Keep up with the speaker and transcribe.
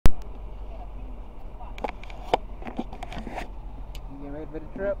Ready for the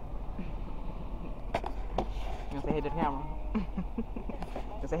trip? You gonna say hey to the camera?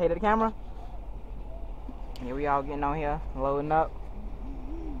 You say hey to the camera? Yeah, we all getting on here, loading up.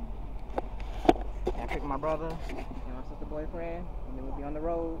 I picked my brother and my sister boyfriend, and then we'll be on the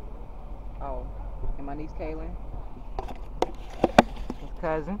road. Oh, and my niece Kaylin, his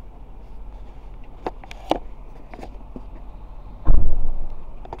cousin.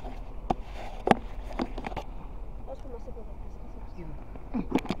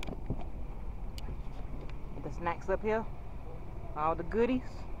 The snacks up here, all the goodies.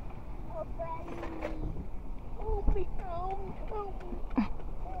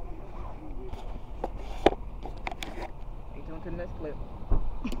 Stay tuned to the next clip.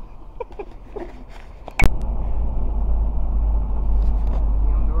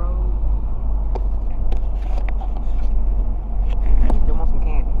 On the road. Still want some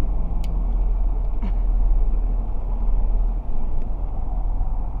candy.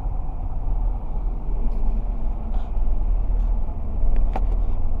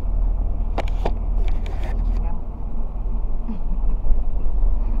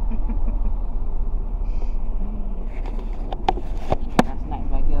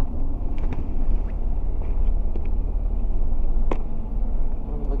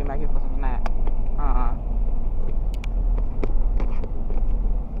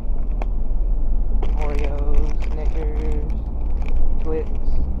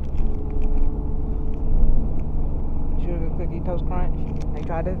 Toast Crunch. Have you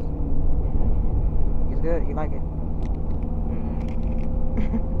tried this? It's good. You like it?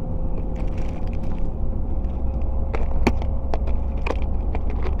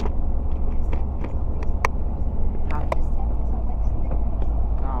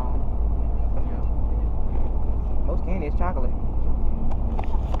 Most candy is chocolate.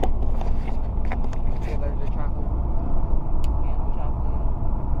 You're allergic to chocolate? Yeah, no chocolate.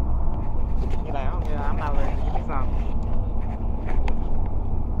 You're like, oh yeah, I'm not allergic. Give me some.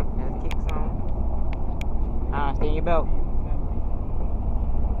 Stay in your belt. I'm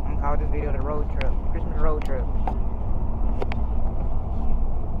gonna call this video the road trip. Christmas road trip.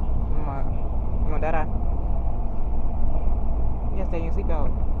 You want that eye? You gotta stay in your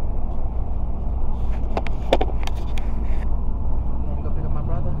seatbelt. I had to go pick up my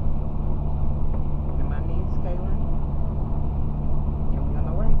brother and my niece, Kaylin. And we on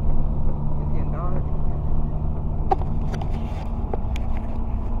the way. It's getting dark.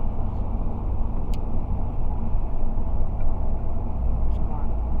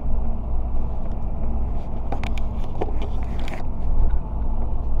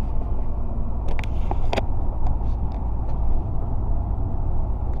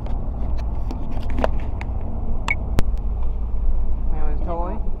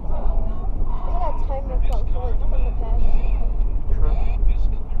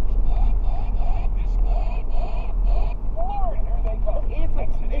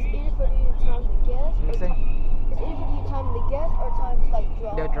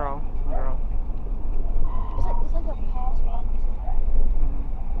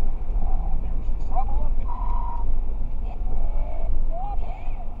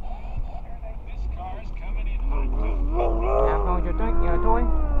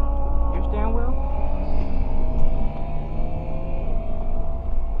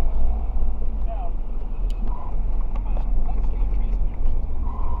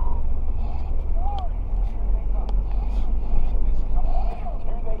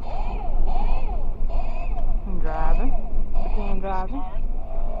 Driving.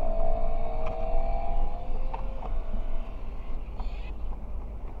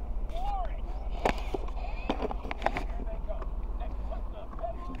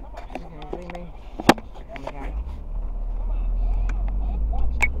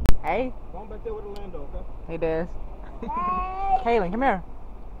 Hey. Go on back there with Orlando, okay? Hey, Des. Kaylin, come here.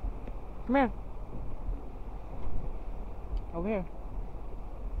 Come here. Over here.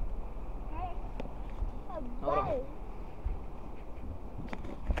 Hold on.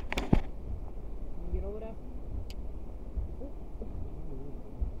 Get over there.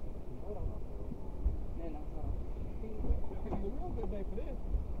 Hold on. Man, hold on. It's a real good day for this.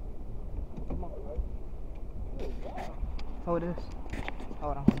 Come on. Hold this.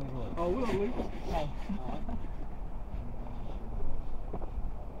 Hold on. Oh, we'll leave. Hey.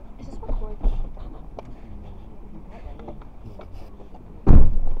 Is this recording? Hold on.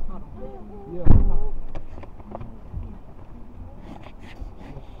 Yeah.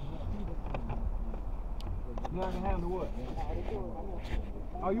 Now I can handle what?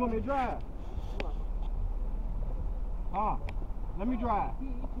 Oh, you want me to drive? Huh? Let me drive.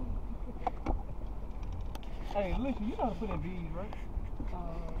 Hey, listen, you know how to put in V's, right?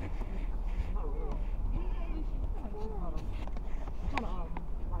 Not really. I'm trying to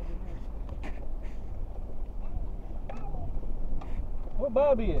like your name. Where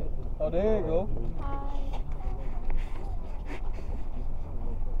Bobby at? Oh, there you go.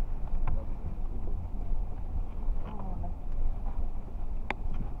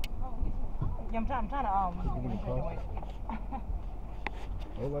 Yeah, I'm trying to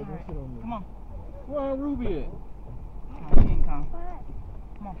Everybody just sit on me. Come on. Where Aunt Ruby at? Come on, you can come.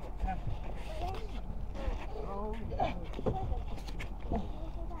 Come on. Oh, yeah.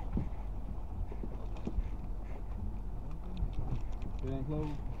 It ain't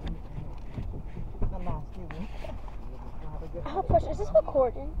closed. No, excuse me. Oh, push. Is this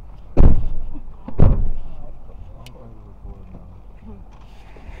recording?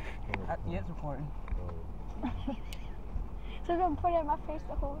 Yeah, it's recording. So I'm gonna put it in my face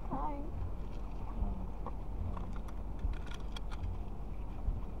the whole time.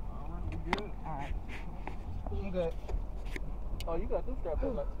 You good? Alright. I'm good. Oh, you got this strapped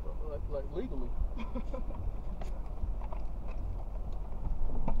up like legally.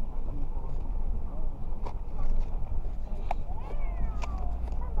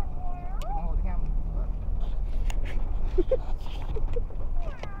 Hold the camera.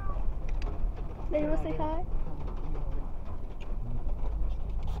 Do you want to say hi?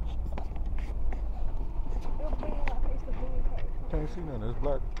 Can't see nothing. It's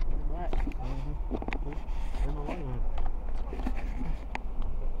black. Right. Ain't no light in it.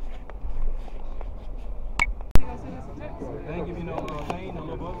 They ain't give you no pain, no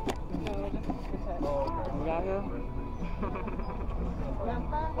book. You got here?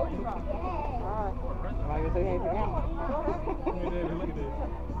 Alright. Am I gonna say hey to the camera? Look at this.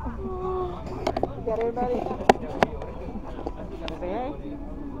 You got everybody? Say hey.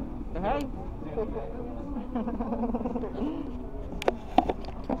 Say hey.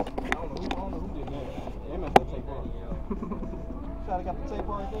 I don't know who did that. They messed up tape on. Shawty got the tape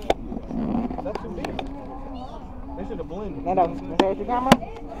on right there. That's too big. They should have blended. Nando, you say hey to the camera?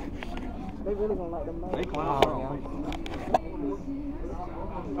 They really gonna like them. They clown.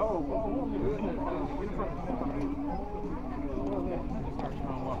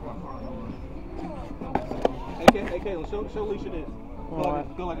 Hey, Caitlin, show Alicia this.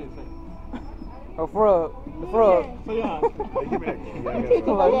 Go like this. Oh, frog. The frog. So yeah. Come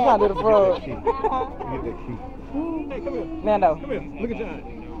on, you trying to do the frog. Hey, come here. Nando. Come here. Look at John.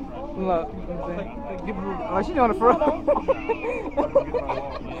 Look. Give her. Oh, she doing the frog.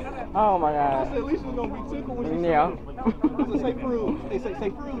 Oh my I God. said Alicia was gonna be tickled when she Yeah. said, say fruit. They say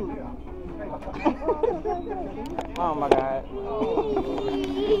fruit. Oh my God.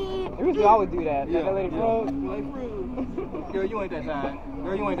 We used to always do that. Yeah, That lady frog. Like fruit. Girl, you ain't that time.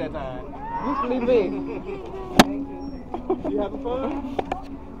 Girl, you ain't that time. Used to be big. You having fun?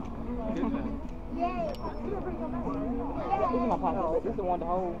 This is my pocket. This is the one to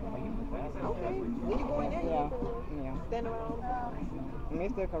hold. Okay. When you going in? Yeah. Yeah. Stand around. I mean,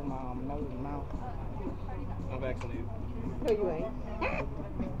 it still cover my nose and mouth. I'm vaccinated. No, you ain't.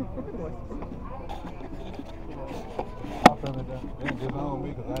 I feel it that. They just on me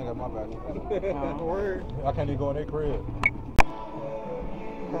because I ain't got my vaccine. Word. I can't even go in their crib.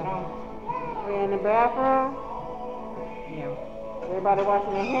 We in the bathroom. Yeah. Everybody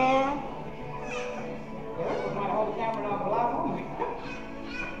washing their hands.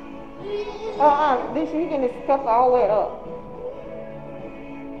 This you can just cuff all the way up.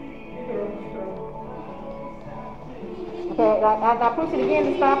 Okay, I push it again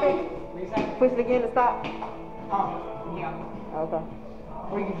to stop it. Push it again to stop. Yeah. Okay.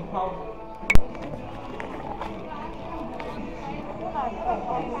 We can just pause.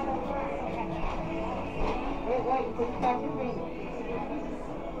 Wait, put it back your feet.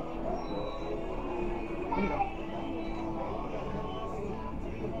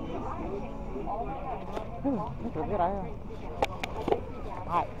 That's a good idea.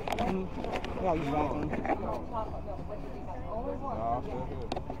 Alright. Yeah, you got one.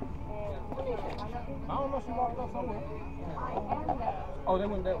 I don't know if she walked up somewhere. Oh, they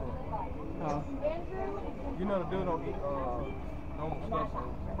went that way. You know the dude don't eat normal stuff, so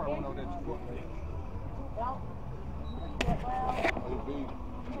she probably went over there to Chipotle. Oh, he big.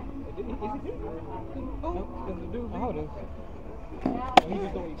 Is he big? Oh, that's the dude. Oh, it is. He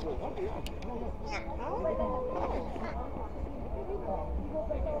just don't eat pork. I don't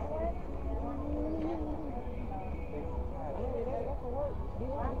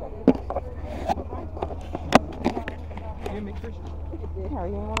Give me Christian. Yeah,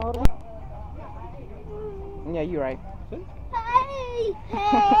 you want to order? Yeah, you're right. Hey! Hey!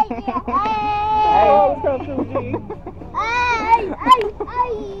 Hey! Hey! Hey!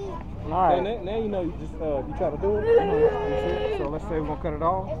 Alright. Now you know you just if you try to do it. You see? So let's say we're gonna cut it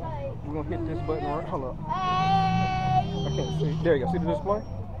off. We're gonna hit this button right. Hold up. I can't see. There you go. See the display?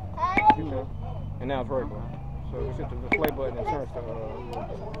 See that? And now it's regular. So we hit the display button and turns to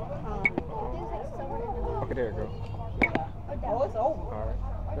okay, there you go. Oh, it's over. Alright.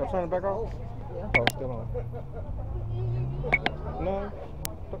 Y'all turn it back off? Yeah. Oh, it's still on. No.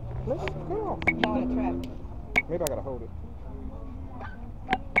 Let's go. Y'all in traffic. Maybe I gotta hold it.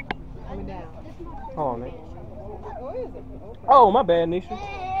 Coming down. Hold on, Nick. Oh, is it? Okay. Oh, my bad, Nisha.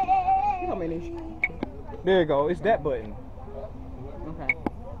 You know me, Nisha. There you go. It's that button. Okay.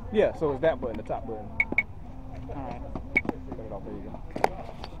 Yeah, so it's that button, the top button. Alright. Cut it off. There you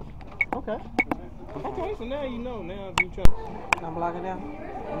go. Okay. Okay, so now you know. Now if you try. I'm blocking now?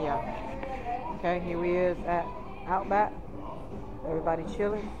 Yeah. Okay, here we is at Outback. Everybody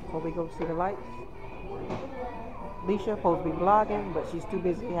chilling before we go see the lights. Leisha supposed to be vlogging, but she's too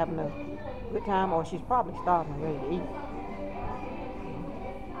busy having a good time, or she's probably starving and ready to eat.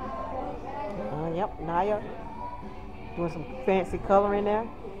 Yep, Naya doing some fancy coloring there.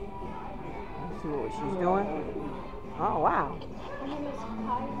 Let's see what she's doing. Oh, wow.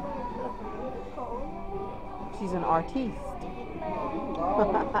 She's an artiste.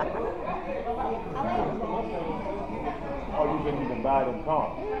 Oh, you didn't even buy them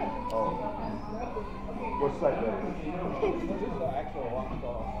cars? Oh. What site that is? This is the actual rock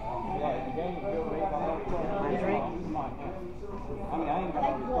star. Like the game is built right behind the car. My drink? I mean, I ain't got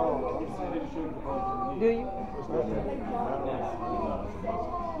all the cars. I'm just saying, show you the cars. Do you? Yeah.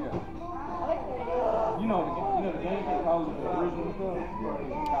 You know the game that calls it the original stuff.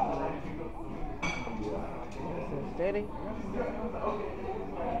 Steady.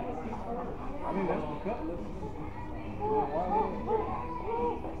 I mean, that's the cutlass.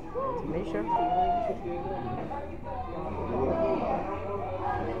 Tanisha. I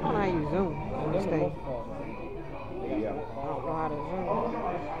don't know how you zoom on this thing. Yeah. I don't know how to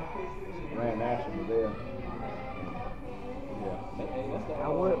zoom. Rand Nash was there. I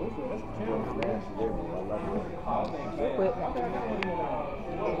would. Nash is there, I like that. But,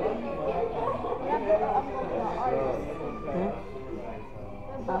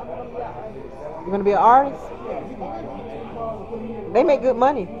 you gonna be an artist? They make good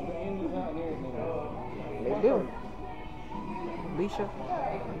money. They do. Leisha,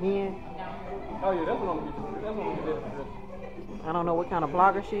 again. Oh yeah, that's what I'm gonna do. I don't know what kind of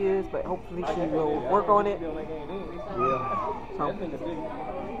blogger she is, but hopefully she will work on it. Yeah. So,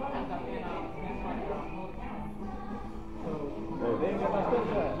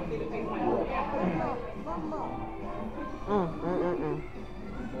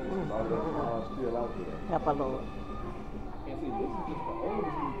 Still out there. help a Lord.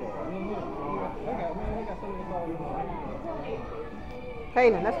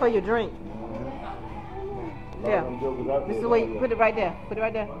 Kaylin, that's for your drink. Yeah. This is where you put it right there. Put it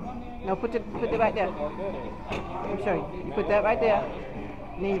right there. No, put it right there. Let me show you. You put that right there.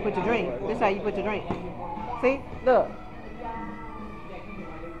 And then you put your drink. This is how you put your drink. See? Look.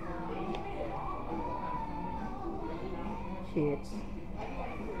 Kids.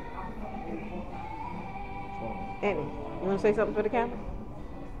 Annie, you want to say something for the camera?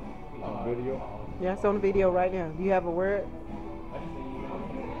 On video? Yeah, it's on the video right now. Do you have a word?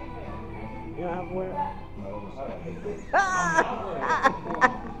 You don't have a word?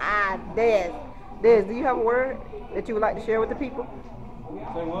 Des, do you have a word that you would like to share with the people?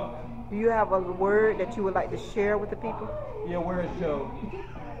 Say what? Do you have a word that you would like to share with the people? Yeah, where is Joe?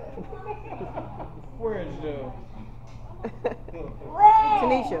 Where is Joe?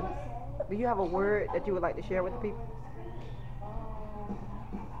 Tanisha, do you have a word that you would like to share with the people?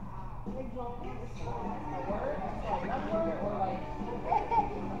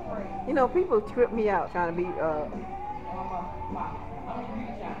 You know, people trip me out trying to be,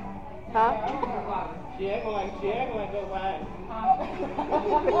 huh? She ain't gonna go by.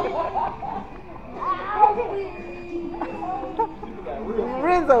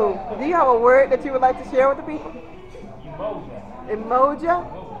 Renzo, do you have a word that you would like to share with the people? Emoja?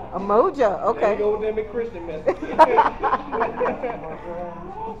 Emoja, okay. Go with them in Christian message.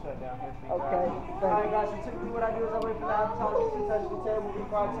 Okay. Alright guys, so typically what I do is I wait for the appetizers to touch the table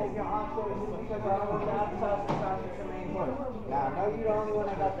before I take your entree, because I don't want the appetizers to touch the main course. Now, I know you're the only one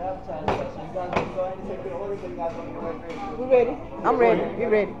that got the appetizers, so you guys can go ahead and take your order, but you guys want to get ready. We ready? I'm ready.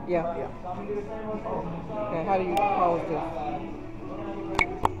 You ready? Yeah. So I'm going to do the same one for you. Okay, how do you pause this?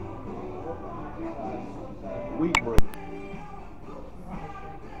 Wheat bread.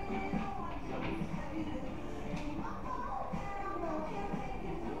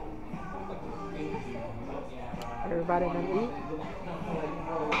 Everybody done eat?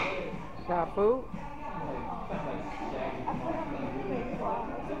 Got food?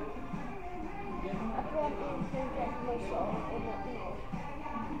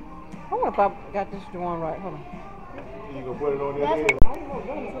 I wonder if I got this one right. Hold on. You gonna put it on your head? I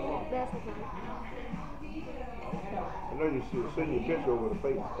know you should send your picture over to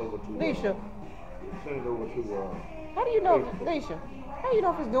Facebook, over to Leisha, send it over to how do you know, Leisha? How do you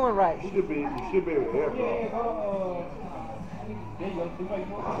know if it's doing right? you should be able to airdrop.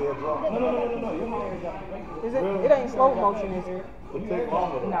 Is it? It ain't slow motion, is it? It take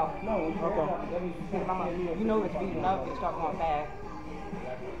longer though. No. Okay. You know it's speeding up, you start going fast.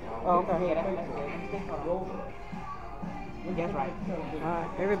 Oh, okay. Yeah, that's good. That's right. All right.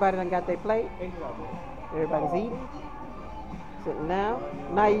 Everybody done got their plate. Everybody's eating. Sitting down.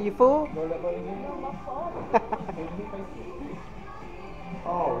 Now you full?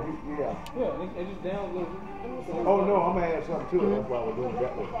 Oh, yeah. Yeah, it just down a little. Oh no, I'm gonna add something to it. That's why we're doing it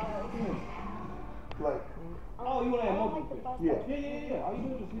that way. Like, Oh, you want to add multiple? yeah. Yeah. All you do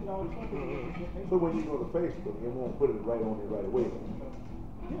is just use all the stuff. So when you go to Facebook, it won't put it right on there right away.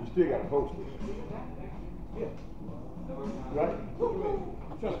 You still gotta post it. Yeah. Right? You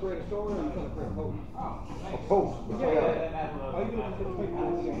trying to create a story or you trying to create a post? A post. But you gotta, All you do is just hit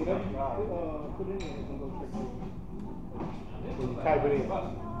Facebook. Whatever you put in there, it's going to go straight to you. when you type it in.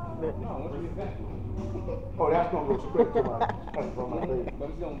 No, once you get back. Oh, that's gonna go straight to my from my page. But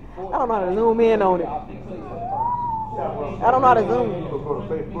it's going to I don't know how to zoom in on it. I don't know how to zoom. Go to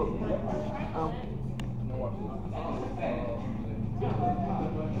Facebook. Oh.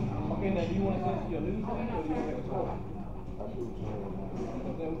 Okay, now do you want to send it to your news or do you want to make a story?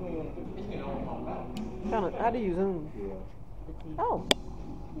 How do you zoom? Yeah. Oh.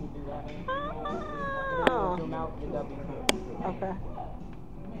 Oh. Okay.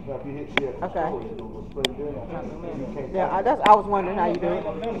 Now if you hit share the Okay. story, it's gonna go straight there. You can't Yeah, type I was wondering how you do it.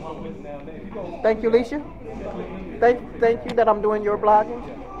 Thank you, Leisha. Thank you that I'm doing your blogging.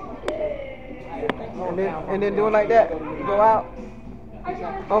 And then do it like that. Go out.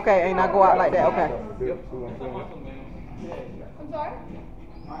 Okay, and I go out like that. Okay. it. See what I'm saying? I'm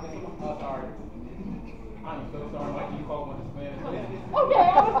sorry? I'm so sorry, Mike, you called one of the Spanish. Okay,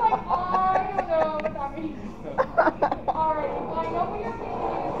 I was like, I don't know what that means. Alright, I know what you're thinking.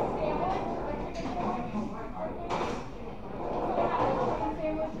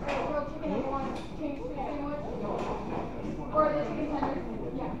 Sandwich, grilled chicken, and you want to change to a sandwich? Or the chicken tenders?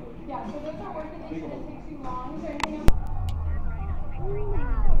 Yeah, so those are working. It shouldn't take too long. Is there anything else?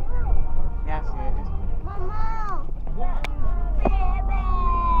 That's it.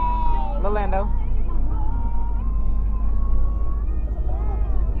 Lolando.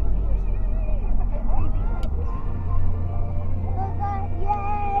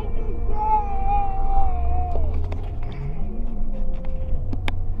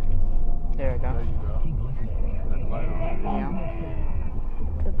 There we go. Yeah.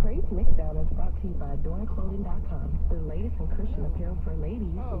 The Praise Mixdown is brought to you by AdornClothing.com, the latest in Christian apparel for ladies.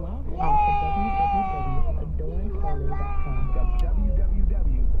 Log on to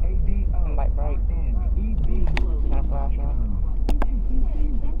www.adornclothing.com. Light bright. Kind of flash on.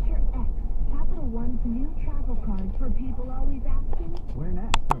 Introducing Venture X, Capital One's new travel card for people always asking, Where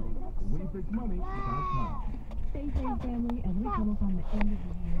next? We fix money without time. Stay safe, family, as we come upon the end of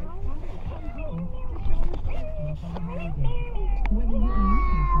the year. Whether you're a new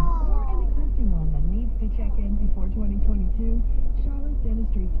patient or an existing one that needs to check in before 2022, Charlotte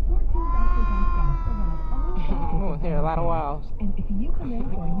Dentistry's 14 doctors on staff provide all There are a lot of wows. And if you come in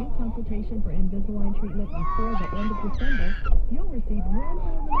for a new consultation for Invisalign treatment before the end of December, you'll receive $1,000 off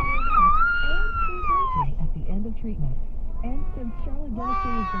and free braces at the end of treatment. And since Charlotte Dentistry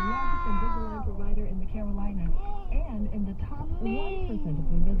is the largest Invisalign provider in the Carolinas and in the top 1% of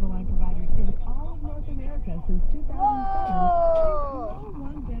Invisalign providers in all of North America since 2007, there's no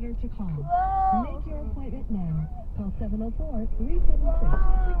one better to call. Make your appointment now. Call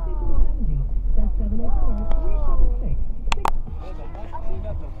 704-376-6270. That's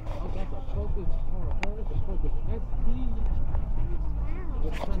 704-376-6270.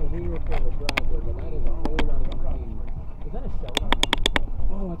 It's kind of weird for the driver, but that is a whole lot of green. Is that a shell?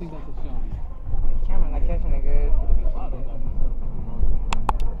 Oh, I think that's a shell. Camera not catching it good.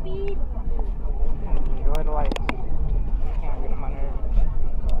 Enjoy the lights. Can't get on my nerves.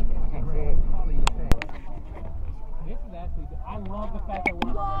 Can't see it. This is actually, I love the fact that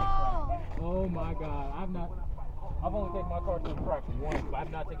we're on the racetrack. Oh my god, I've only taken my car to the track once, but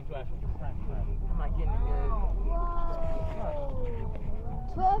I've not taken to actual track. I'm not getting it good.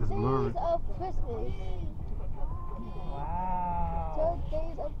 12 days of Christmas. Wow. 12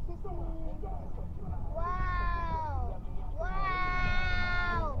 days of Christmas. Wow.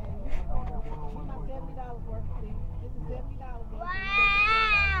 Wow. $70 worth, please. This is $70 worth.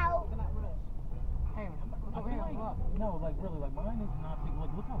 Wow. Do not rush. Hey, I feel like, no, like really, like mine is not big.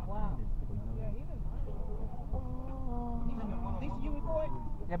 Like, look how flat it is. Yeah, even Lisa, you record?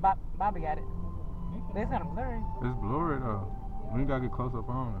 yeah, Bobby got it. They kind of blurry. It's blurry though. We gotta get close up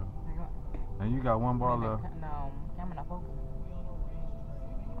on it. And you got one bar left. No, camera not focusing.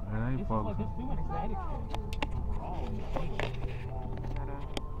 It ain't focusing. There's too many static things.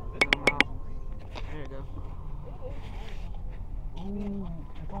 There you go. Ooh,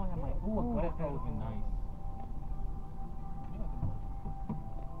 if only I'm like, ooh, a good throw would be nice.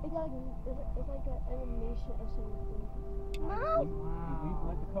 It's like an animation or something. Wow. We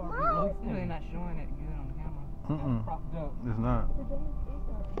let the car be really It's really not showing it good on the camera. propped up. It's not. The thing is,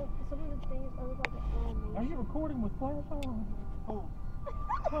 some of the things are like an animation. Are you recording with flash on? Oh.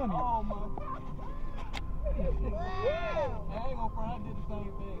 Honey. Oh, my. I ain't gonna front, I did the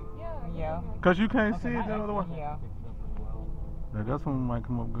same thing. Yeah. Cause you can't see it the other way. Yeah. Yeah, that's one might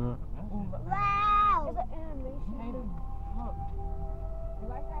come up good. Wow! It's an animation. Look. You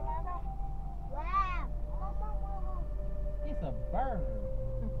like that, Lando? Wow! It's a bird.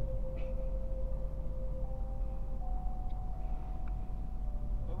 Hey,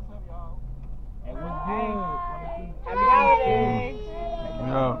 what's up, y'all? It was good. Happy holidays.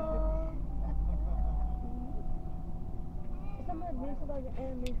 Yeah. Some of the things are like an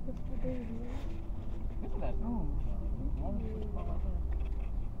animation for the baby. Look at that.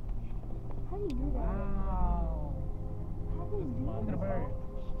 How do you do that? Wow. How do you do Look at the that? bird.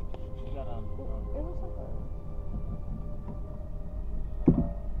 You got It looks like a...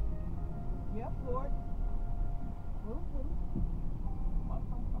 Yep, Lord.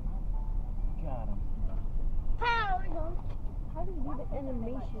 got him. How do you do the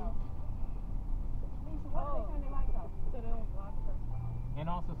animation? Lisa, why did they turn the lights off? So they don't block the person. And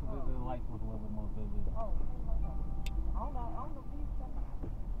also so the lights look a little bit more vivid. Oh, I don't know if these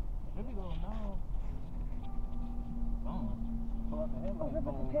Should be going now. Pull out the Oh, headlight. look at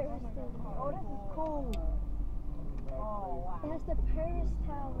the Paris thing. Oh, this is cool. Oh, wow. It has the Paris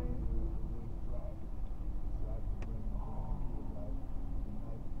Tower.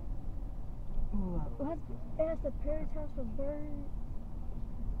 It has the Paris House for birds.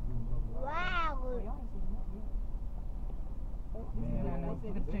 Wow.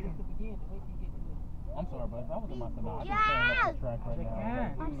 I'm sorry, but if I was in my Sonata, I'd be Yes! tearing up the track right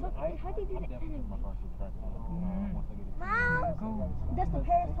now. I'm so how do you do I'm the definitely taking my car to the track once I get it. Mom, that's the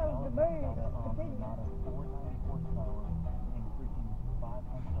Paris House for birds. The big one. Sonata, 490 horsepower and freaking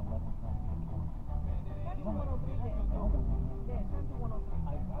 511 pounds of torque. You know what? No.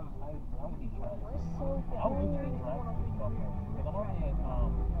 I would need track. So I would lose the track because I'm already at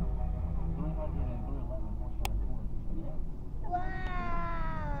 300 and 311 horsepower and torque. wow.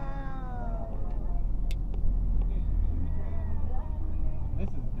 This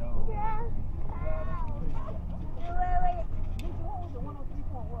is dope. Yeah. Wait.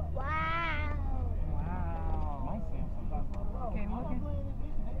 Wow. Wow. My Samsung is rubber. Okay, looking.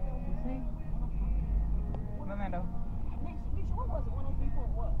 You see? Orlando. Lisa, what was it? 103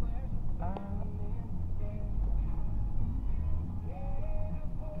 what?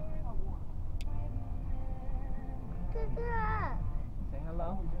 Good job. Say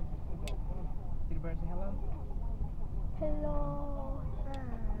hello. See the bird say hello? Hello.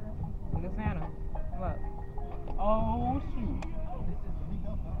 Look at Santa. Look. Oh, shoot.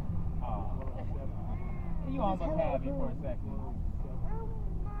 Oh. You almost had me for a second.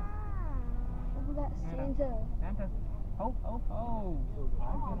 We got Santa. Santa. Oh. I've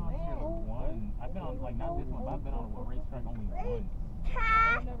been on here one. I've been on, like, not this one, but I've been on a racetrack only once.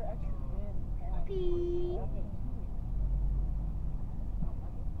 Cat. Never actually been. Pee.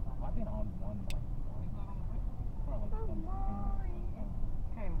 I've been on one, like, probably like some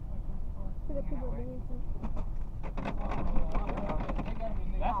Okay. For the people dancing.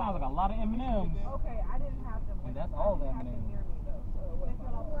 That sounds like a lot of M&Ms. Okay, I didn't have them. And that's all the M&Ms.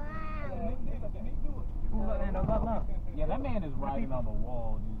 Wow. Ooh, Orlando, look. Yeah, that man is riding on the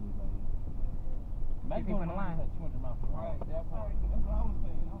wall, dude. Like, People in the line. at 200 miles per hour. That's what I was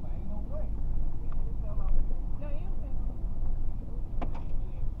saying. I'm like, ain't no way. No, you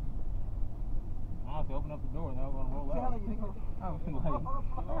Honestly, open up the door and they're gonna roll out. Oh, You're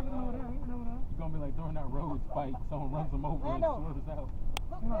gonna be like during that road spike, someone runs them over and swerves out.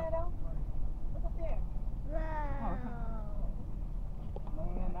 Look, Lando. Look up there. Wow.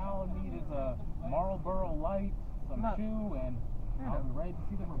 Man, all I need is a Marlboro light, some shoe, and I'll be ready to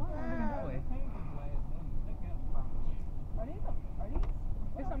see the road. Are these?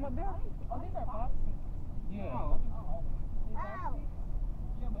 There's something up there. Oh, these are boxes. Yeah. Wow.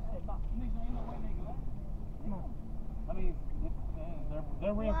 I mean,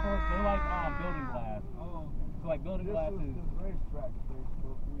 they're reinforced. They're like building glass. Oh, So like building This glass was is. the racetrack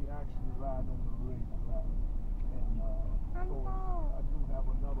Facebook. We actually ride on the racetrack. And of course, I do have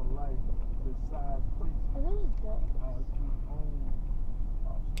another life besides preaching. I do own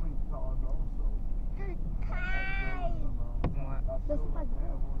street cars also. What?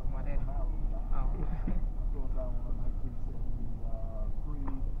 What is it? Oh. Of course, I own a 1973,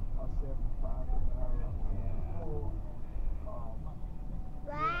 a 75 Camaro.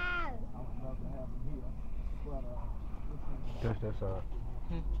 I would love to have them here, but Catch that side.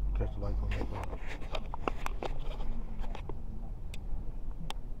 Catch the lights on that side.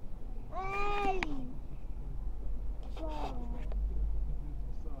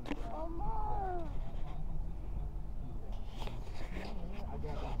 I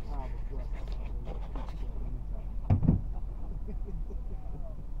got that power truck.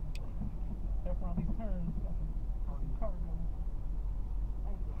 Careful on these turns. Oh yeah,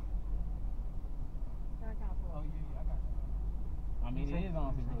 I got you. I mean, it is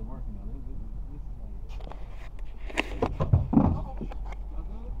honestly really working though. This is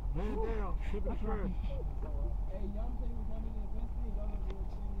Man down, tip of the trash. hey, y'all say we're going to invest in, y'all know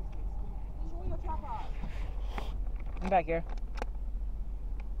what I'm back here.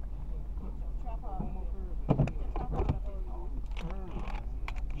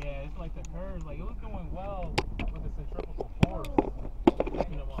 yeah, it's like the curves. Like it was doing well with the centrifugal force. That's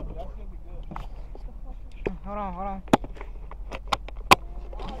gonna be good. Hold on.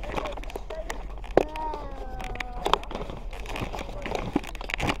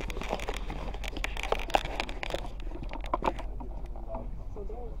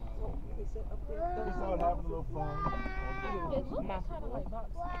 We started having a little fun. It looks kind of like box.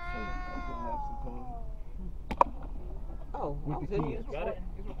 Oh, I was telling you. Got it?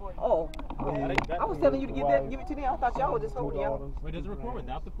 Oh, I was telling you to give it to them. I thought y'all were just holding y'all. Wait, does it record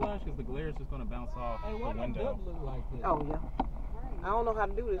without the flash? Because the glare is just gonna bounce off Hey, the why that window. dub look like this? Oh yeah. I don't know how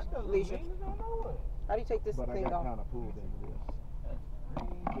to do this, Alicia. How do you take this But I thing got off? kind of pulled into this.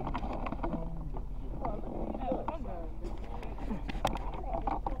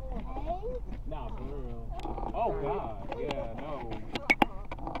 Nah, for real. Oh god, yeah, no.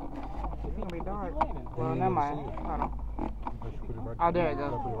 It's gonna be dark. raining? Well, never mind. Hold on. Oh, there it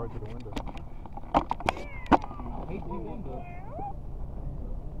goes. Put it right to the window. Hate the window.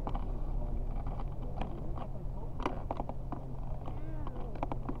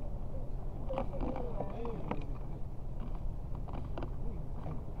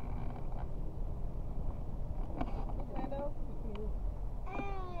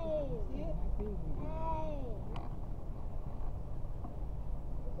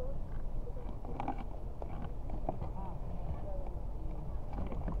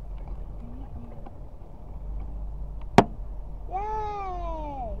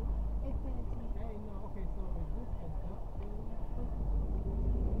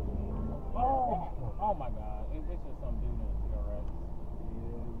 Oh my god, it's just some dude in a cigarette.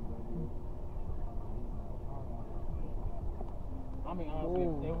 I mean, honestly,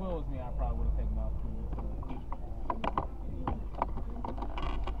 if it was me, I probably would have taken off too.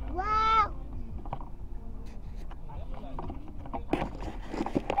 Wow!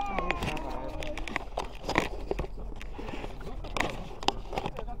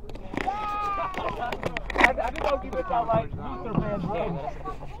 I just don't give it a like Luther fans game.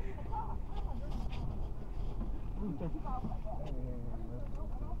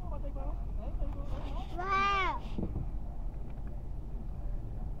 Wow!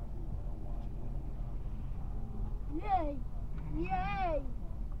 Yay! Yay!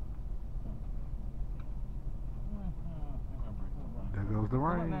 There goes the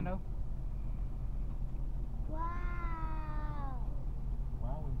rain. Orlando. Wow!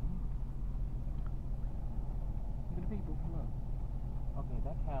 Wow, indeed. Look at the people. Look. Okay,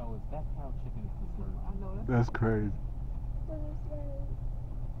 that cow chicken is disturbing. I know that. That's crazy.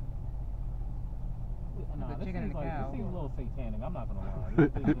 No, The this chicken and seems the like, cow. this seems a little satanic. I'm not gonna lie. This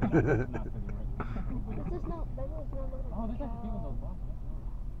is not fitting right. Oh, this has people in those boxes.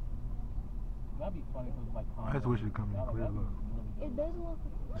 That'd be funny if it was like. I just wish it come in clear. Look, It does look.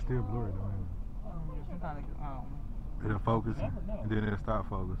 it's still blurry though. Ain't Sometimes it? It'll focus and then it'll stop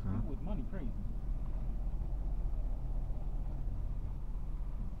focusing. With money crazy.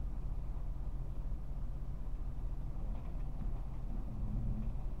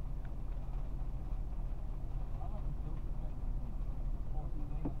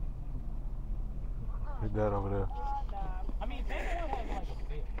 Hit that over there. I mean, if anyone has like a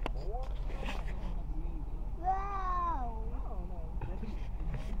bit more. Wow!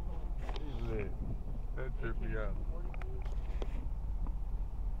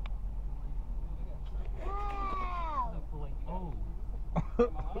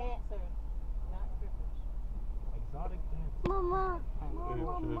 Exotic dancer. Mama. It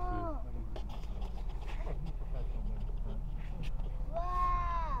should be.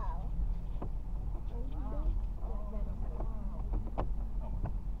 Wow.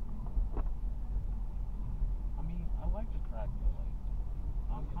 I mean, I like the track, but like,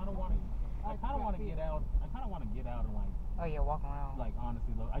 I kind of want to get out. I kind of want to get out and like, Oh yeah, walk around. like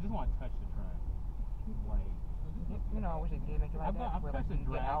honestly, look, I just want to touch the track. Like, You know, I wish they did make it like that. I've Where like touched you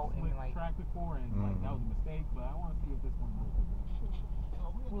the can get out and split like. track before, and like that was a mistake. But I want to see if this one works.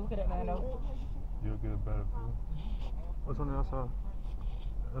 Well, look at that man though. You'll get a better view. What's on the other side?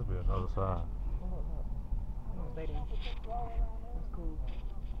 That'll be another side. Stay there. That's cool.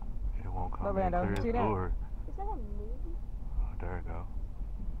 It won't come Look, in Lando, clear see as that? glory. Is that a movie? Oh, there it go.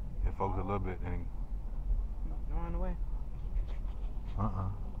 It focus a little bit and Go on the way. uh-uh.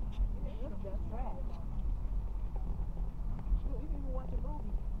 That's right. You even watch a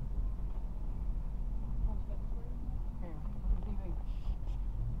movie. Here, look at the TV.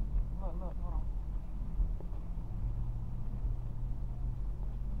 Look, hold on.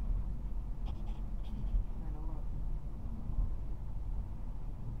 Man, look.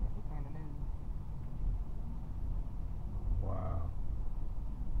 It's playing the news. Wow.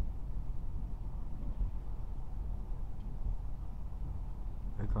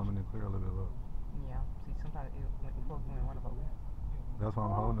 They coming in clear a little bit, look. Yeah. See, sometimes it supposed to be in one of those. That's why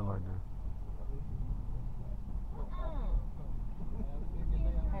I'm holding it like this.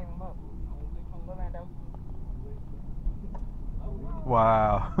 Hey, look. Look, Lando.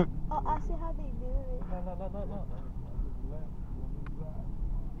 Wow. Oh, I see how they do it. Look.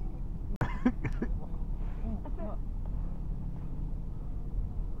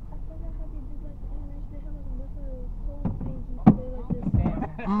 I forgot how they did like the animation. They have like little pole things you play like this.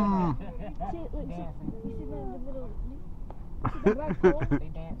 Mm. See, look, you see the little, you see the black pole? They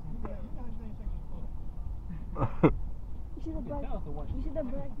dancing. You see the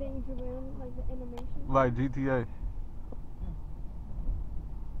black things around, like the animation? Like GTA.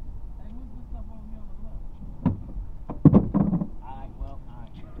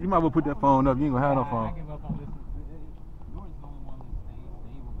 You might as well put that phone up. You ain't gonna have no I phone. give up on this. Yours is the only one that stays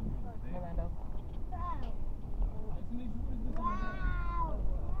stable when you're in the Look, Lando.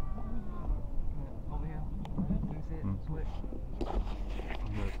 Over here. You can see it. Switch.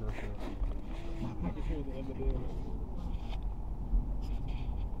 Yes, that's it.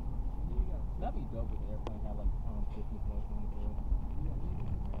 That'd be dope if the airplane had like Christmas lights on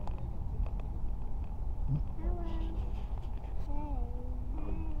it.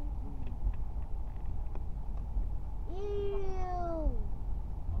 Ew.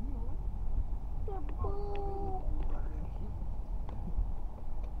 The ball.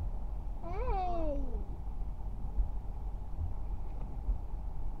 Hey.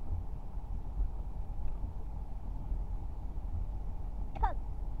 Cut.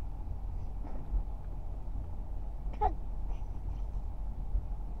 Cut.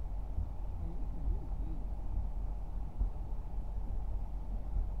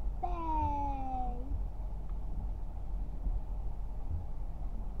 Bang.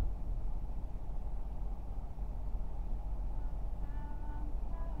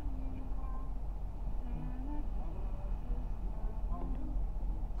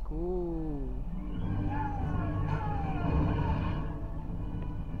 Cool.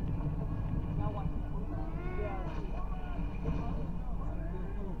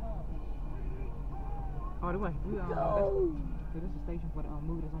 Oh, the way. This is the station for the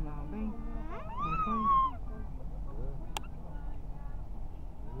movie that's on the thing. On the screen.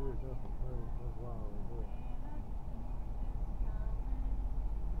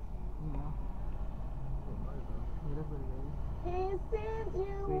 Yeah. Yeah, that's what it is. He sees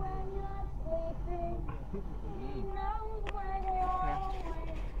you when you're sleeping. He knows when you're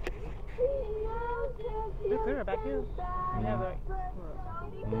awake. He knows if They're clear back here. you Yeah, right.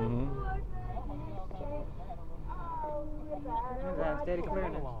 That's steady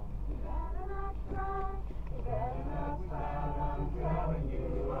clearness.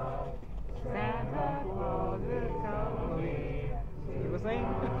 Santa Claus is coming. You were saying?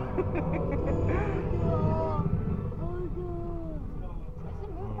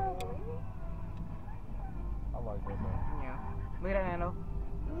 I like that, man. Yeah. Look at that, Nando.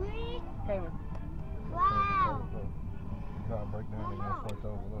 Kaylin. Wow. You gotta break down and then switch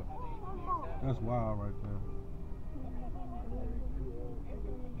over. Look. That's wild right there.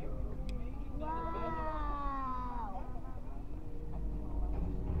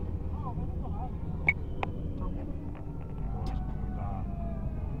 Wow.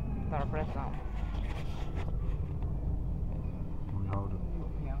 Gotta press something. We hold it.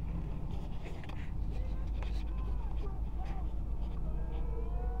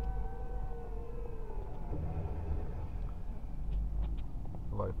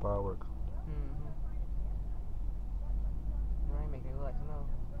 like fireworks. Rain make it look like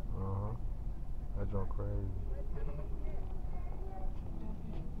snow. That joint crazy.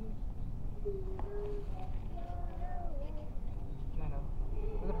 I know.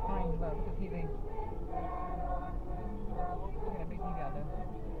 Look at the screen, look at the TV. Look at that big TV out there.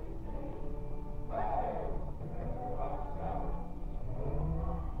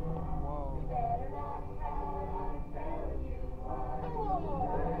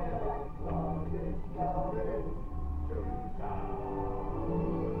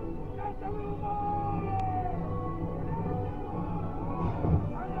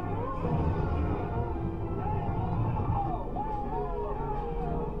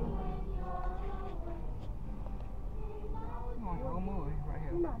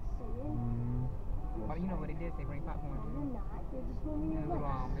 But you know what they did say, bring popcorn.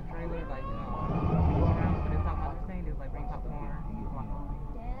 The trailer, like, you know, we go around, but they're talking about the thing, they was like, bring popcorn.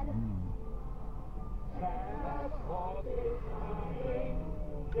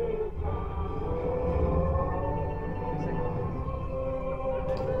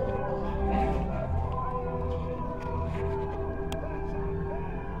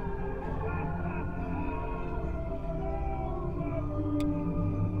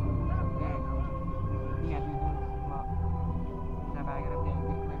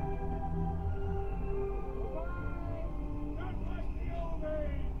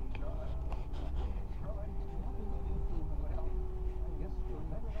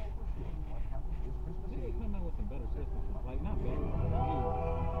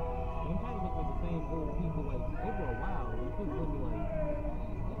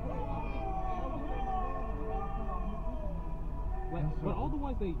 But all the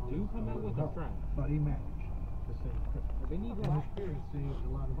ones they do come out with are trash. But he managed to save Christmas. They need And his spirit saved a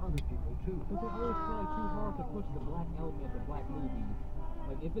lot of other people too. Because they always try too hard to push the black element of black movies.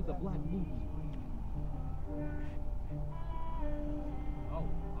 Like if it's a black movie. Oh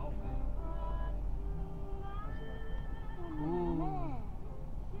man. Ooh.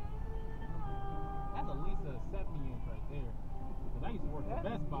 That's at least a 70-inch right there. Because I used to work for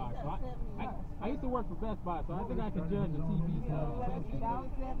Best Buy, so I used to work for Best Buy, so I think I can judge the TV size.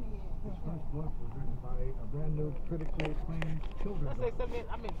 His first book was written by a brand new critically acclaimed children's Let's say author.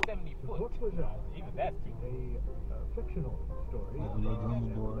 70, I mean 70 The foot. book was Even that's too a fictional story that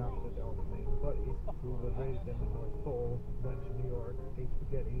adopted elder named Buddy, who was raised in the North Pole, went to New York, ate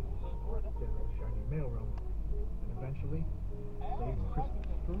spaghetti, worked in a shiny mailroom, and eventually saved Christmas.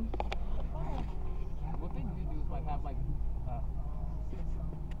 What they need to do is like have like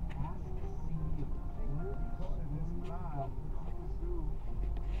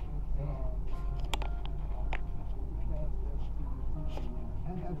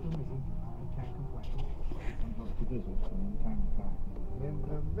And as for me, I can't complain. I hope to visit from time to time. In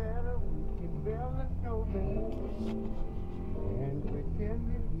the meadow, we can build a snowman and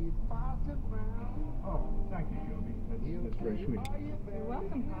pretending he's Parson Brown. Oh, thank you, Joby. That's very sweet. You're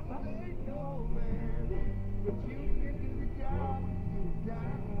welcome, Papa. But you can do the job you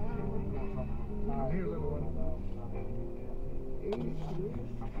got. Here, little one.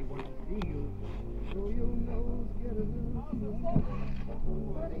 I want to see you. So your nose get a little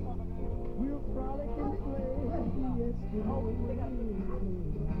buddy. We'll frolic and play yesterday.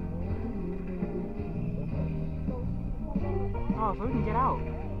 Oh, so we can get out.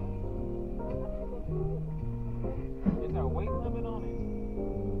 is there a weight limit on it?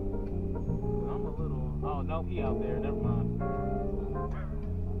 I'm a little oh no, he out there, never mind.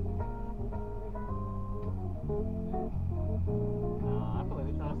 I feel like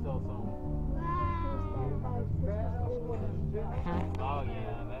they're trying to sell something. Oh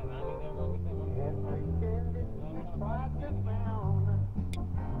yeah, that I knew they were gonna get that.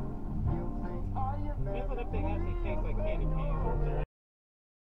 Even if they actually taste like candy canes or they're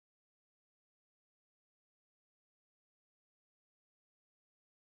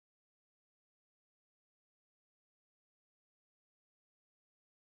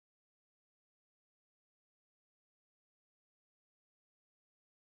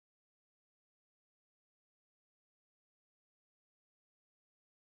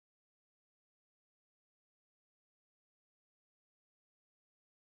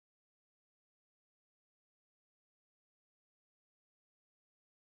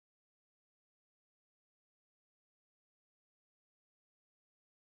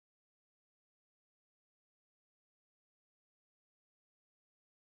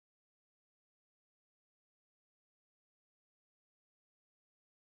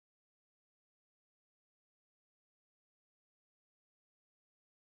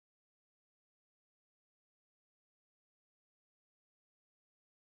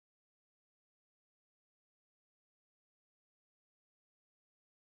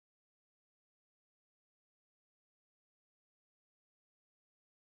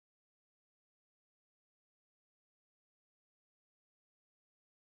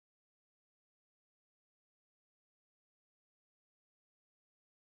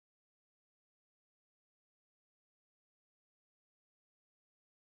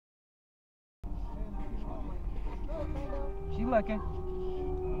looking?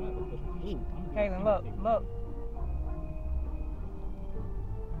 Kaylin, look, look.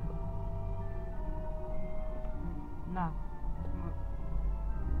 No.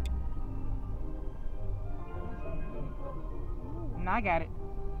 No, I got it.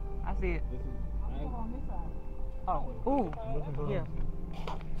 I see it. Oh, ooh, yeah.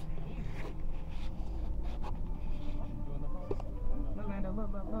 Look, Lando,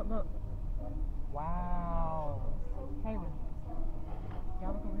 look. Wow. Kaylin.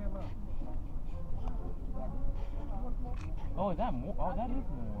 Y'all look over here, look. Oh, is that more? Oh, that is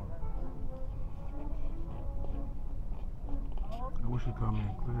more. I wish it come in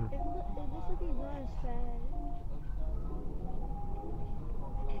clear. It looks like it runs fast.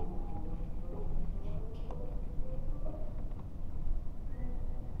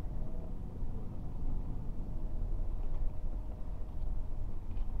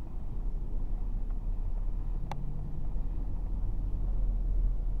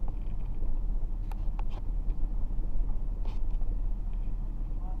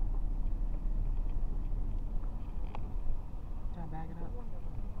 Try to back it up.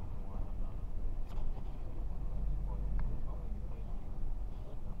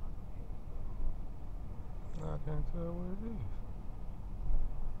 I can't tell what it is.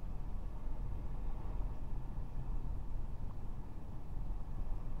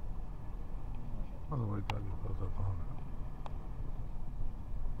 I don't know what you close up on it.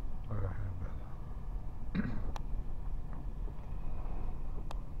 I got hair better.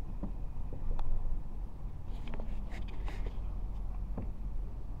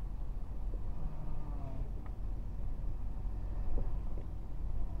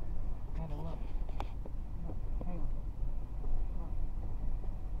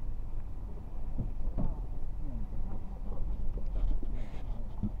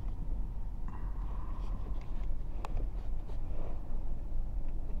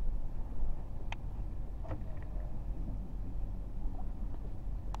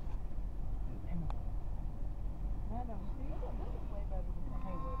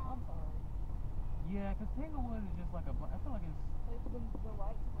 Yeah, because Tanglewood is just like a. I feel like it's.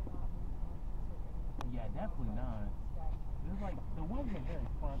 Yeah, definitely not. It's like the ones were very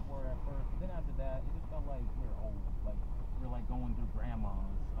front word at first, but then after that, it just felt like we're old. Like we're like going through grandma's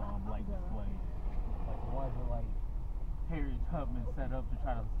like display. Like the ones were like Harriet Tubman set up to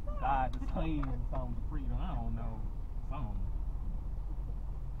try to guide the slaves and something to freedom. I don't know. Something.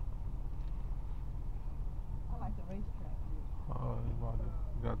 I like the racetrack. Oh, you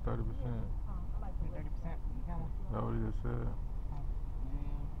got 30%. 30%. You kind of. That what he just said.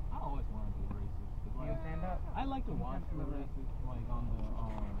 Yeah, I always wanted to be racist. Like, You stand up? I like to watch the races like on the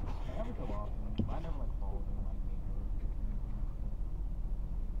every so often, but I never like followed them like neighborhoods.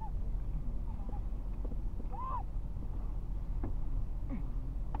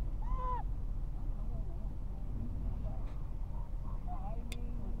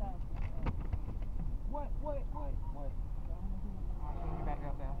 What? You back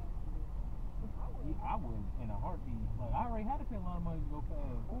up there. Yeah, I would in a heartbeat. Like I already had to pay a lot of money to go fast.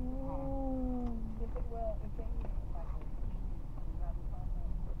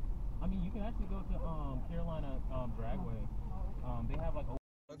 I mean, you can actually go to Carolina Dragway. They have like.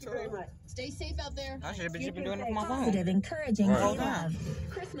 Stay safe out there. I should have been doing it from my phone. Positive, encouraging Right. love.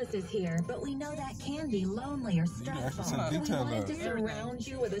 Christmas is here, but we know that can be lonely or stressful. So we wanted to surround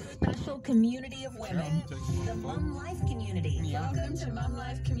you with a special community of women, the Mom Life Community. Welcome to Mom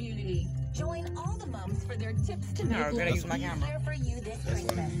Life Community. Join all the moms for their tips to make life easier for you this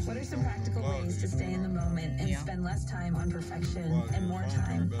Christmas. What are some practical ways to stay in the moment and spend less time on perfection and more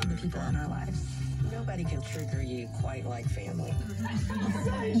time on the people in our lives? Nobody can trigger you quite like family.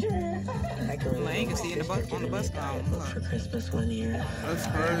 I can see in the bus, on the bus stop. For Christmas one year. That's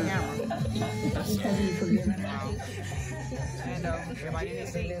crazy. Have you forgiven her? And everybody in their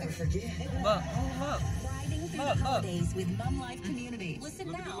seat. Look. Riding through the holidays with Mom Life Community.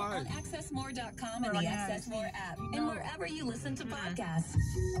 Listen now on accessmore.com and the Access More app, and wherever you listen to podcasts.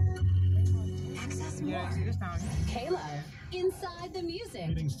 Access More. Yeah, see this time. Kayla, inside the music.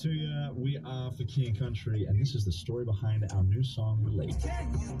 Greetings to you. We are for King and Country, and this is the story behind our new song, Relate.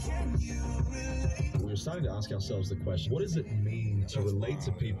 We're starting to ask ourselves the question, what does it mean to relate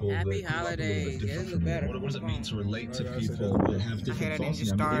to people Happy that look a holidays. little bit Yeah, different this from is better. you? What does it mean to relate to people that have different thoughts?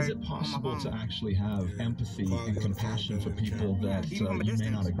 Is it possible to actually have empathy and compassion for people that you may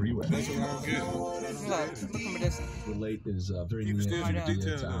not agree with? Relate is very near and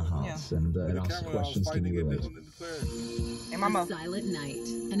dear to our hearts, and it asks questions, can you relate? Hey, Mama. Silent night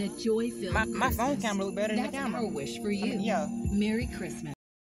and a joy-filled My phone camera look better than the That's camera. our wish for you. Yeah. Merry Christmas.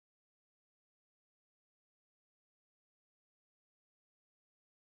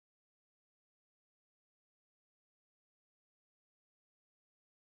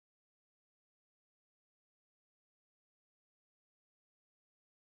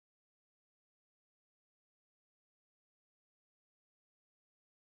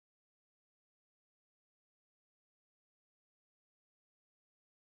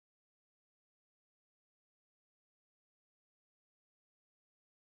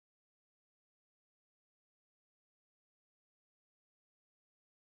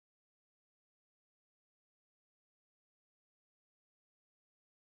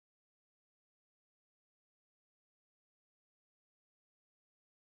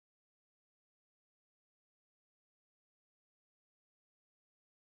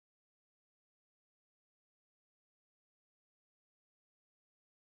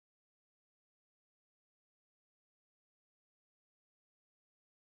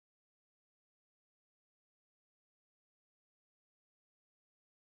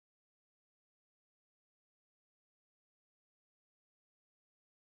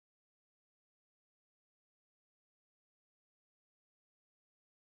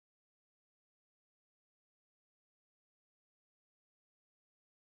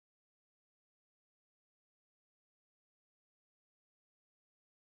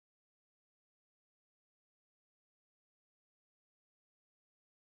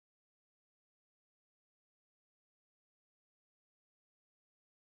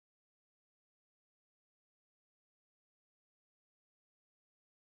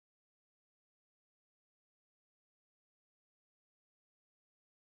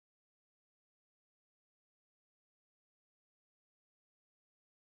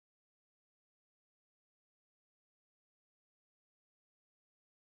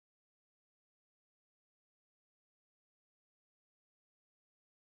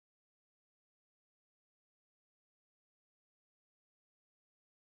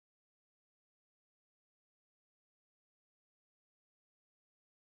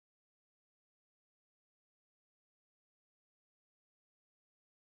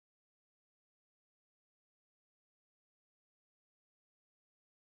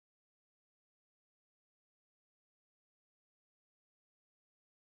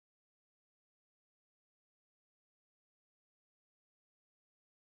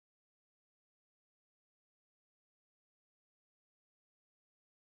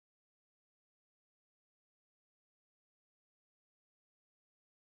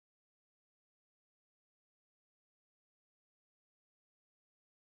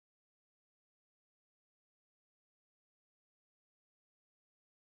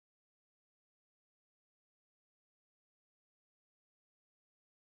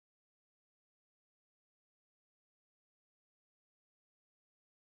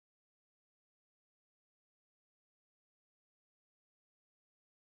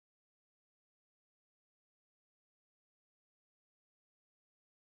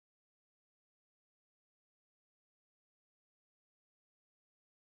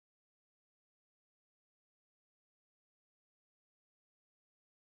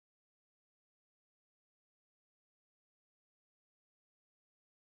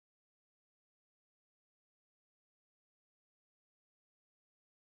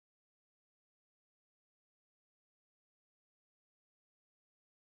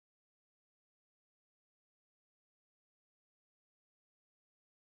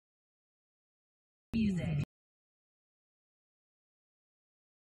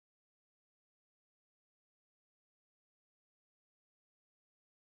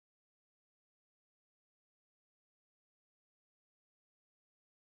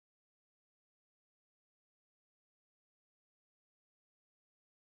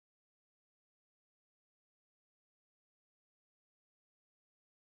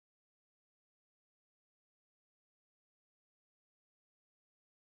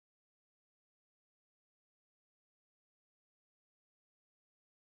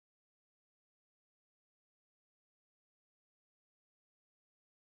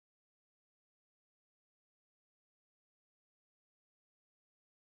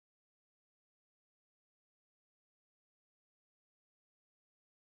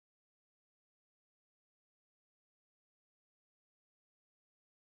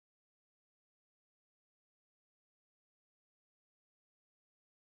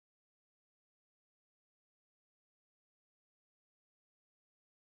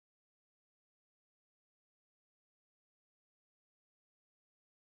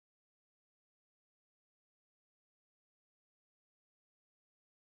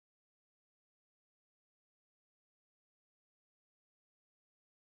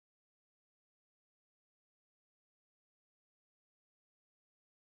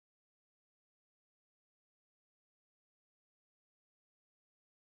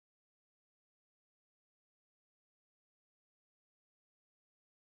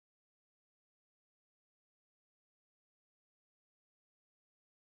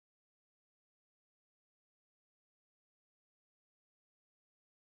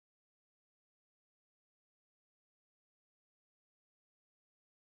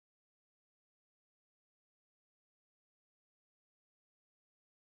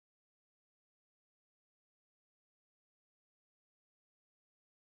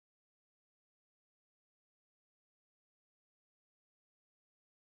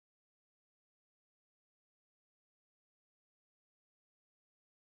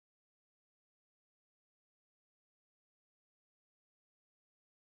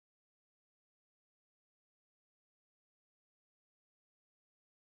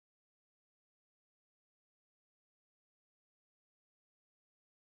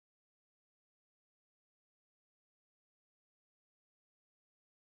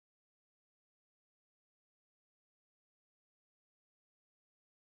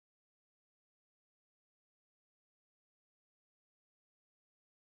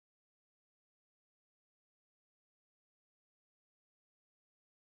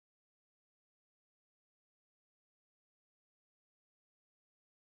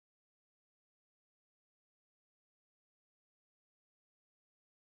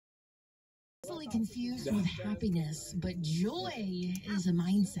 easily confused with happiness, but joy is a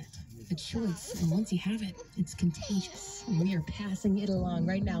mindset, a choice, and once you have it, it's contagious. And we are passing it along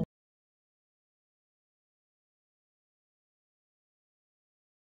right now.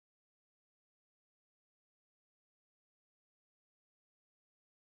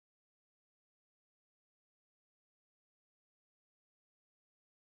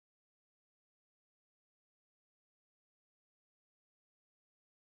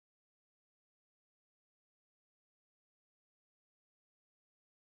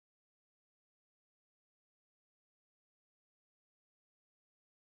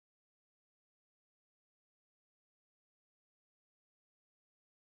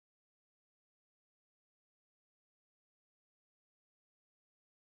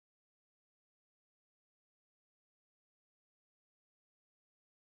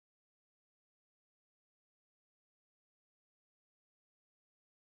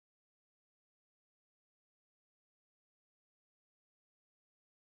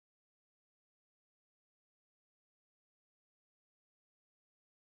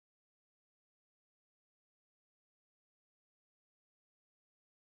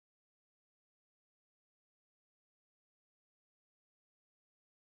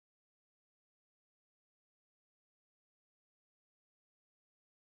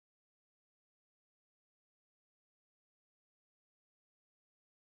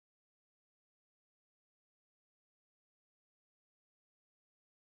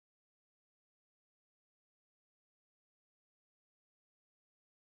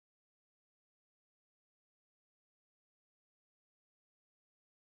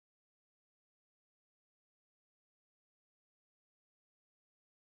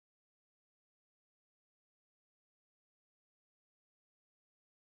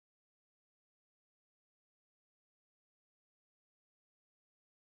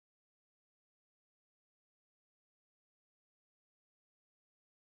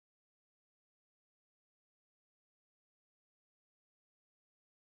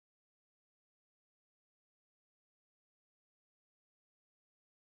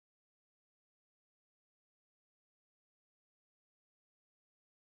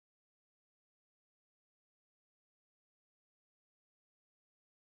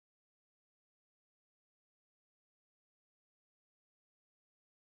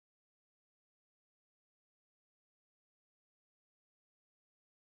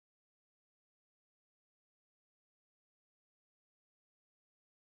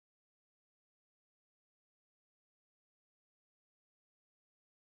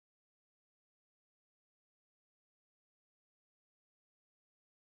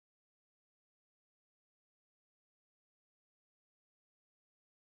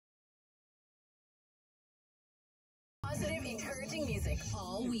 Positive, encouraging music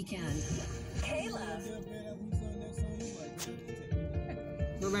all weekend. K-Love.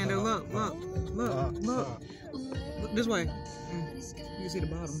 Orlando, look, look, look, look. Look this way. You can see the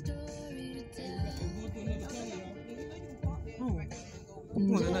bottom. Oh, we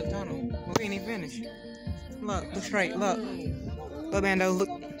went to another tunnel. Well, we ain't even finished. Look straight, look. Look, Bando, look.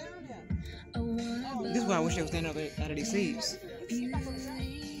 This is why I wish I was standing out of these seats.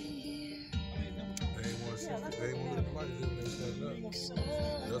 They ain't want to look at the lights when they stand up.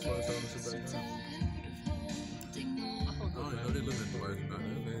 That's why I told them to sit back down. I don't even know they looking at the lights or not.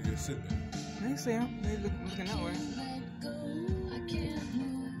 They just sitting there. They see them. They looking that way.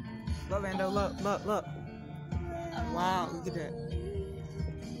 Look, Vando, look, look, look. Wow, look at that.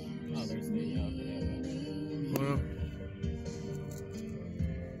 Oh, they're staying out there. Well.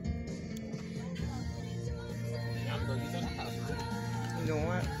 You doing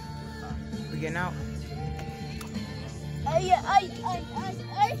what? We getting out?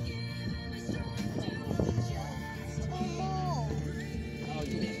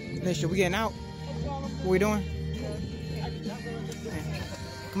 Nisha, we getting out? What we doing?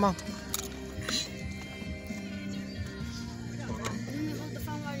 Come on.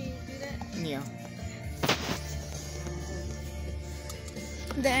 Yeah.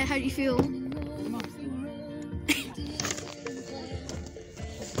 Dad, how do you feel?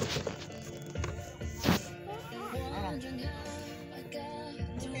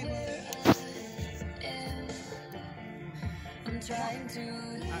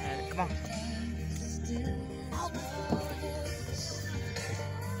 Alright, come on.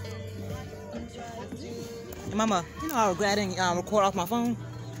 Hey, Mama, you know I was glad I didn't record off my phone?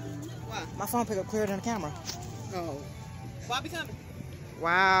 Why? My phone picked up clearer than the camera. Oh. Bobby coming.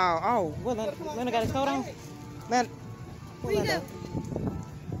 Wow. Oh, what, Linda got his coat on? Man, what Lando?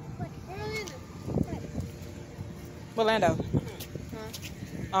 What Lando? Huh?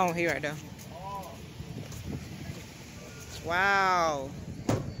 Oh, he right there. Wow.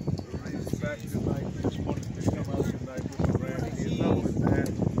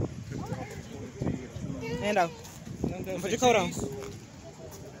 Ando, put your coat on.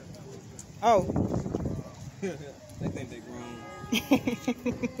 Oh. They think they grown.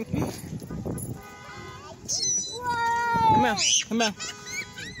 Come here. Come here.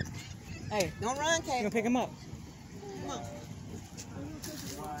 Hey. Don't run, Kate. You gonna pick him up? Come on.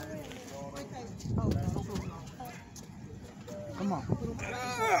 Come on.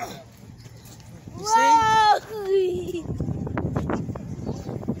 You see?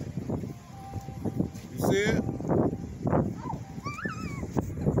 You see it?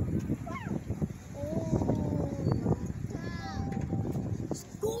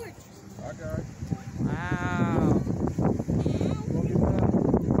 Okay. Wow.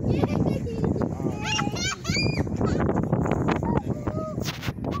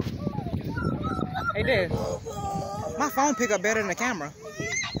 Hey, Dad. My phone pick up better than the camera.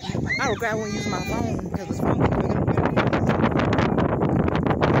 I regret I won't use my phone because this phone pick up better.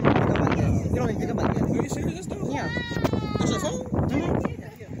 You don't even pick up like this. Are you serious? That's Yeah. That's your phone?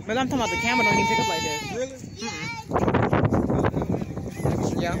 Mm-hmm. But I'm talking about the camera don't even pick up like this. Really?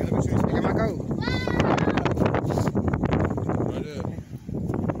 Yeah. Look at my code. Right there.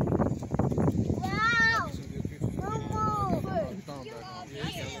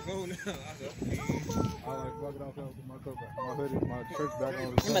 My hoodie, my shirt's back on.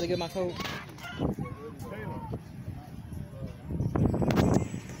 I'm about to get my coat.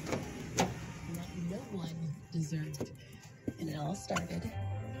 No one deserved. And it all started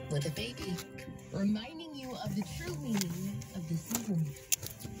with a baby, reminding you of the true meaning of the season.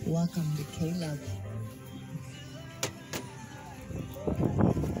 Welcome to K-Love.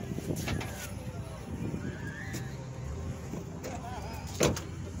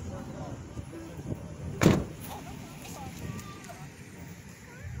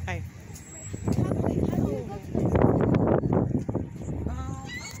 Hey.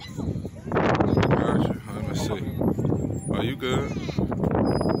 Gotcha. Let me see. Are you good?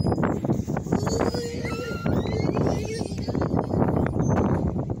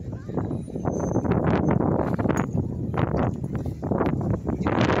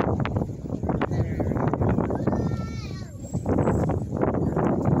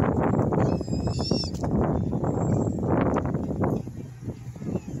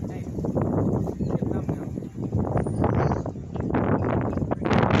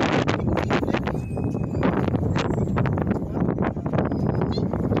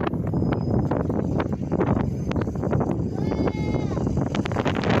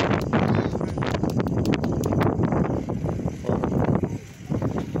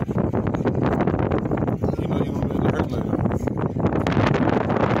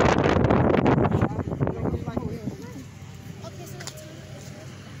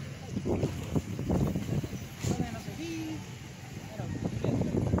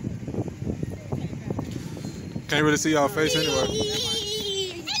 Can't really see y'all face anyway.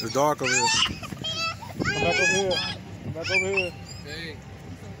 It's dark over here. Come back over here. Come back over here. Hey.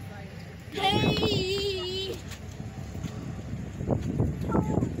 Hey.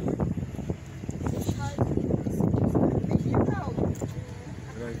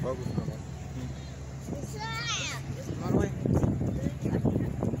 It ain't focused no more. All the way.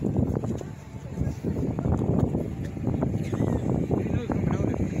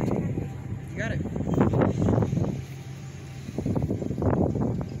 You got it.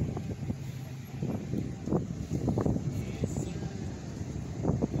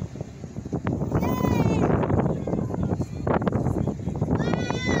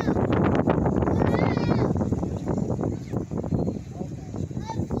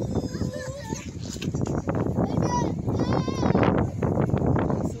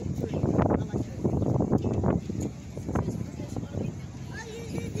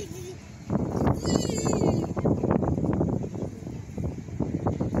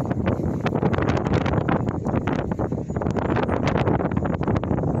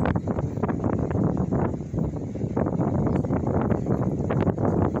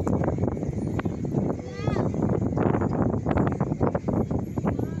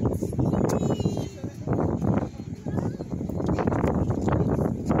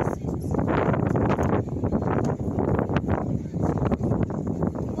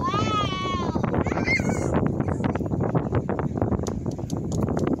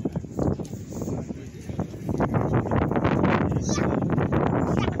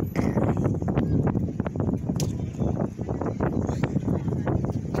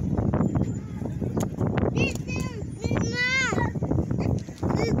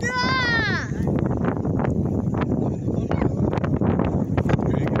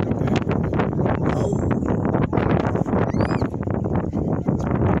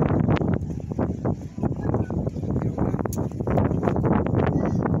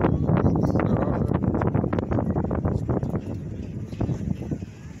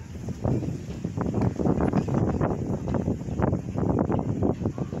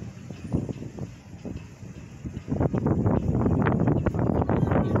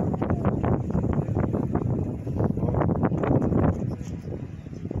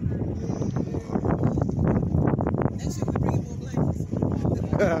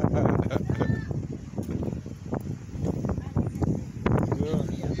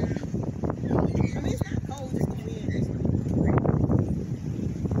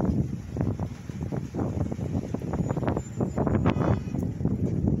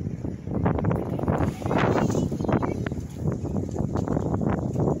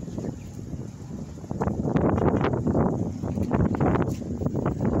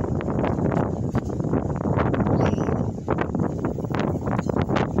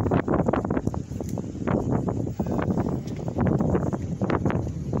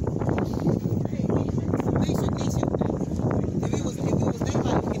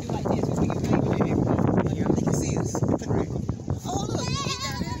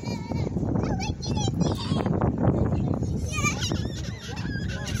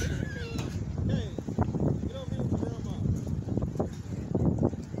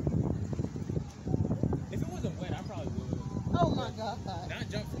 Not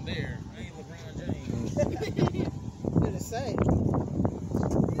jump from there. I ain't LeBron James. Gonna say.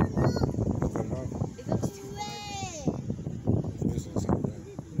 It looks too wet.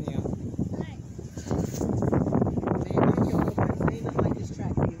 Yeah. Ain't nothing like this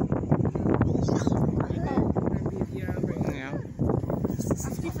track for you. Yeah. I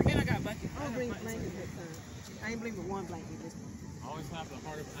keep forgetting I got blankets. I don't bring blankets this time. I ain't bring but one blanket this time. I always have the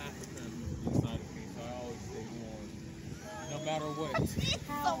heart of Africa inside of me, so I always stay warm. No matter what.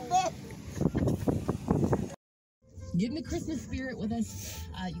 Get in the Christmas spirit with us.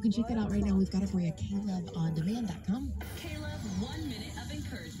 You can check it out right now. We've got it for you at KLoveOnDemand.com. Caleb, 1 minute of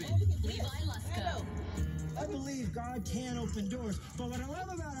encouragement. Levi Lusko. I believe God can open doors, but what I love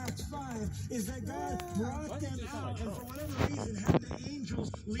about Acts 5 is that God brought them out, and for whatever reason, had the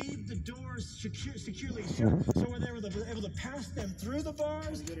angels leave the doors securely shut. So where they were able to pass them through the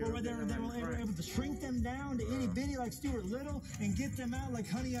bars, or where they were able to shrink them down to itty bitty like Stuart Little and get them out like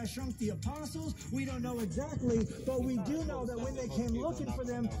Honey, I Shrunk the Apostles. We don't know exactly, but we do know that when they came looking for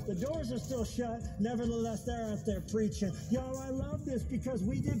them, the doors are still shut. Nevertheless, they're out there preaching. Y'all, I love this because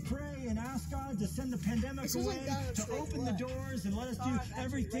we did pray and ask God to send the pandemic away, to open the doors and let us do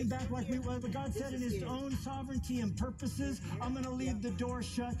everything back like what God said in his own sovereignty and purposes. I'm going to leave the door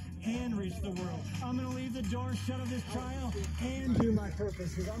shut and reach the world. I'm going to leave the door shut of this trial and do my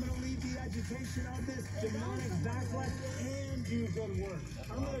purposes. I'm going to leave the education of this demonic backlash and do good work.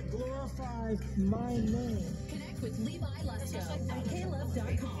 I'm going to glorify my name. Connect with Levi Lusko at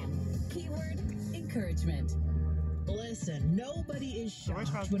KLove.com. Keyword encouragement. Listen, nobody is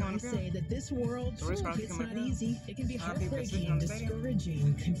shocked when I say that this world, it's not easy. It can be heartbreaking,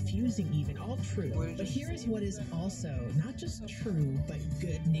 discouraging, confusing even, all true. But here is what is also not just true, but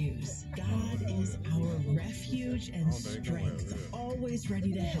good news. God is our refuge and strength, always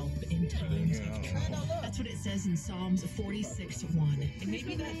ready to help in times of trouble. That's what it says in Psalms 46:1. And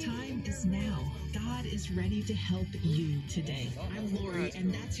maybe that time is now. God is ready to help you today. I'm Lori,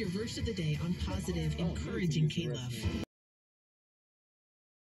 and that's your verse of the day on Positive, Encouraging K-Love.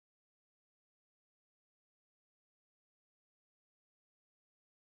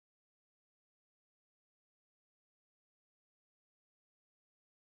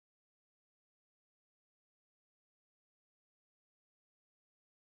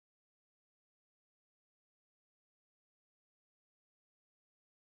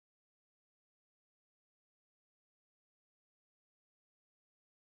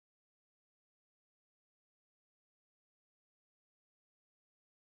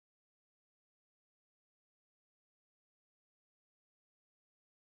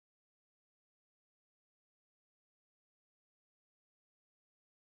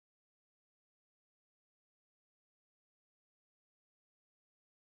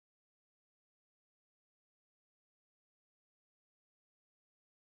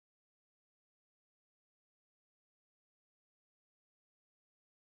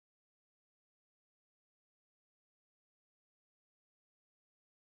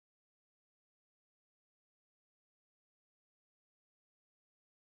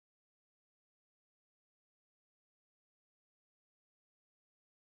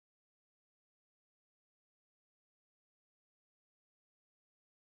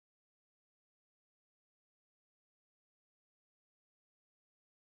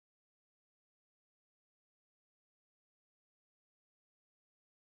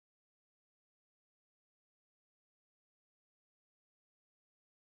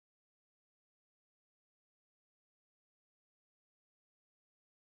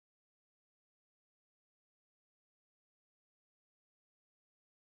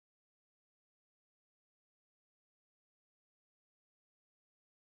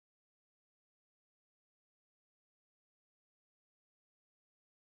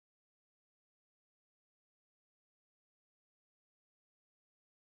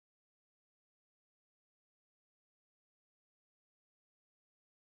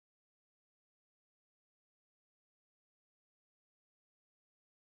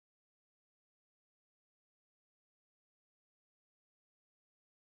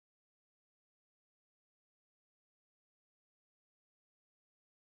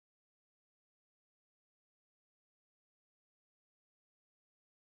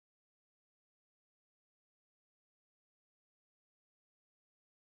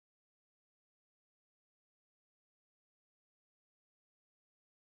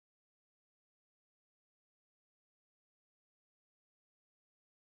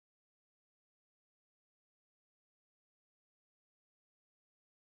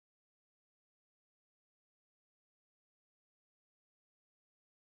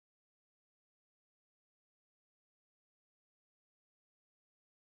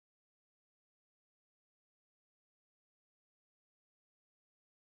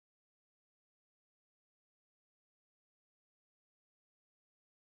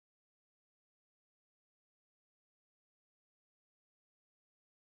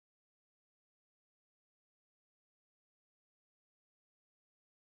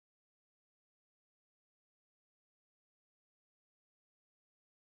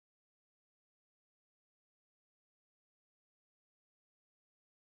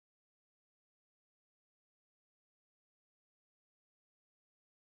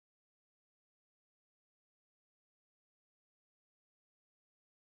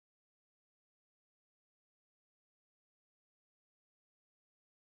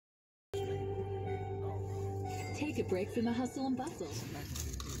 Take a break from the hustle and bustle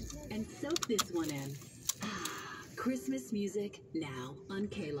and soak this one in. Christmas music now on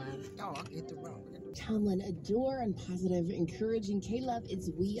K-Love. Oh, I get the wrong. Tomlin, adore and positive, encouraging K-Love. It's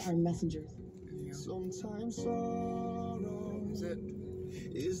We Are Messengers. Sometimes sorrow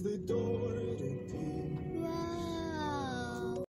is the door